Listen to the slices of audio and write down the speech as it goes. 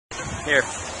Here.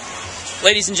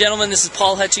 Ladies and gentlemen, this is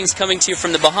Paul Hutchings coming to you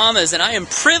from the Bahamas, and I am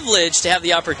privileged to have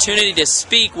the opportunity to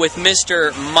speak with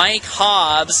Mr. Mike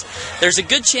Hobbs. There's a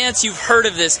good chance you've heard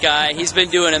of this guy. He's been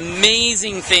doing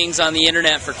amazing things on the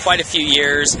internet for quite a few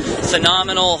years.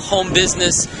 Phenomenal home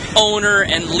business owner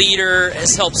and leader,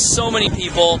 has helped so many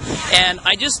people. And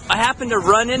I happened to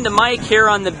run into Mike here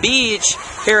on the beach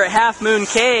here at Half Moon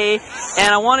Cay,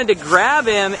 and I wanted to grab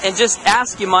him and just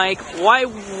ask you, Mike, why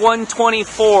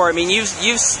 124? I mean,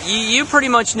 you pretty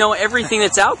much know everything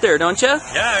that's out there, don't you?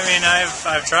 Yeah, I mean,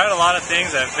 I've tried a lot of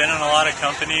things. I've been in a lot of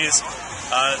companies.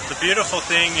 The beautiful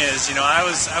thing is, I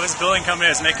was building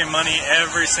companies. I was making money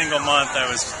every single month. I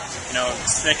was,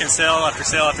 making sale after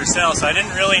sale after sale. So I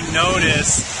didn't really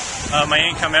notice my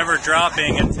income ever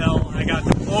dropping until I got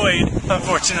deployed,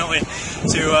 unfortunately,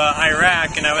 to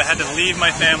Iraq, and I had to leave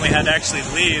my family. Had to actually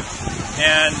leave,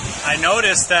 and I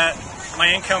noticed that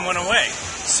my income went away.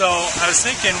 So I was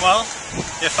thinking, well,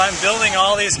 if I'm building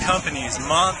all these companies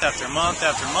month after month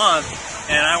after month,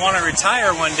 and I want to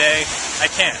retire one day, I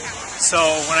can't. So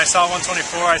when I saw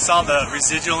 124, I saw the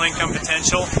residual income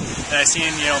potential, and I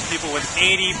seen people with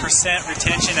 80%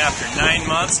 retention after 9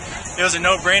 months. It was a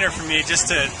no-brainer for me just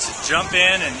to jump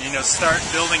in and start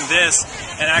building this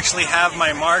and actually have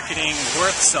my marketing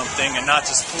worth something, and not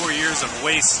just 4 years of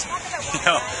waste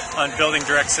on building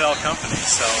direct sale companies.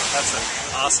 So that's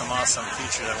an awesome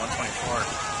feature that 124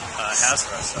 has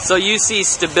for us. So you see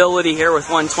stability here with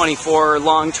 124,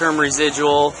 long-term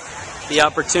residual, the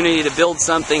opportunity to build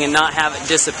something and not have it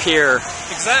disappear.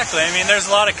 Exactly. I mean, there's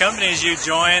a lot of companies you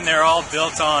join, they're all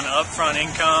built on upfront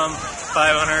income,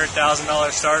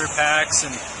 $500,000 starter packs,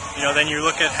 and then you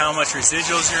look at how much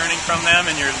residuals you're earning from them,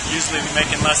 and you're usually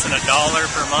making less than $1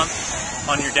 per month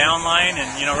on your downline.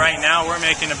 And right now we're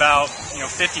making about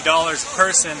 $50 a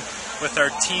person with our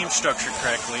team structured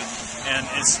correctly. And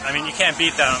you can't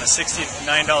beat that on a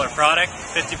 $69 product,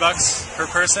 $50 per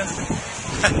person.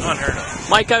 Unheard of.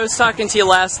 Mike, I was talking to you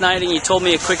last night, and you told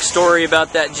me a quick story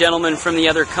about that gentleman from the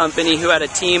other company who had a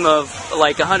team of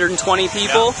like 120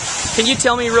 people. Yeah. Can you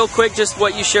tell me real quick just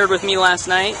what you shared with me last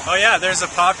night? Oh yeah, there's a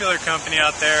popular company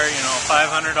out there,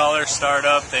 $500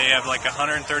 startup. They have like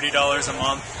 $130 a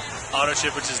month auto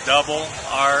ship, which is double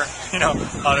our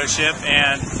auto ship,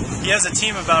 and he has a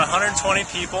team of about 120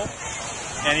 people,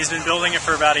 and he's been building it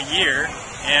for about a year.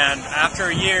 And after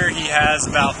a year, he has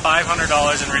about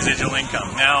 $500 in residual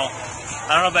income. Now,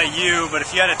 I don't know about you, but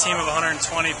if you had a team of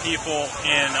 120 people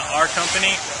in our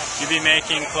company, you'd be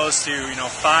making close to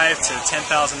 $5,000 to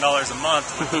 $10,000 a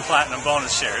month with the platinum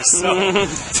bonus shares. So,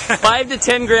 $5 to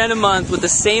 $10 grand a month with the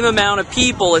same amount of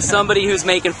people as somebody who's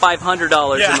making $500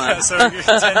 a month. So you're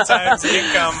 10 times the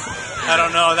income. I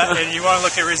don't know. And you want to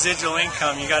look at residual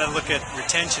income, you got to look at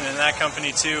retention, and that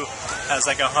company too has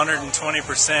like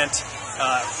 120%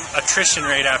 attrition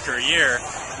rate after a year.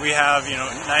 We have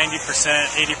 90%,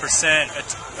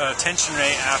 80% attention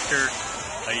rate after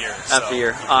a year. After a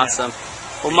year, awesome.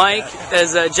 Yeah. Well, Mike,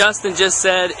 as Justin just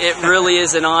said, it really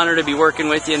is an honor to be working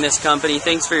with you in this company.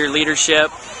 Thanks for your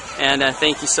leadership, and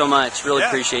thank you so much. Really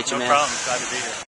appreciate you, man. No problem. Glad to be here.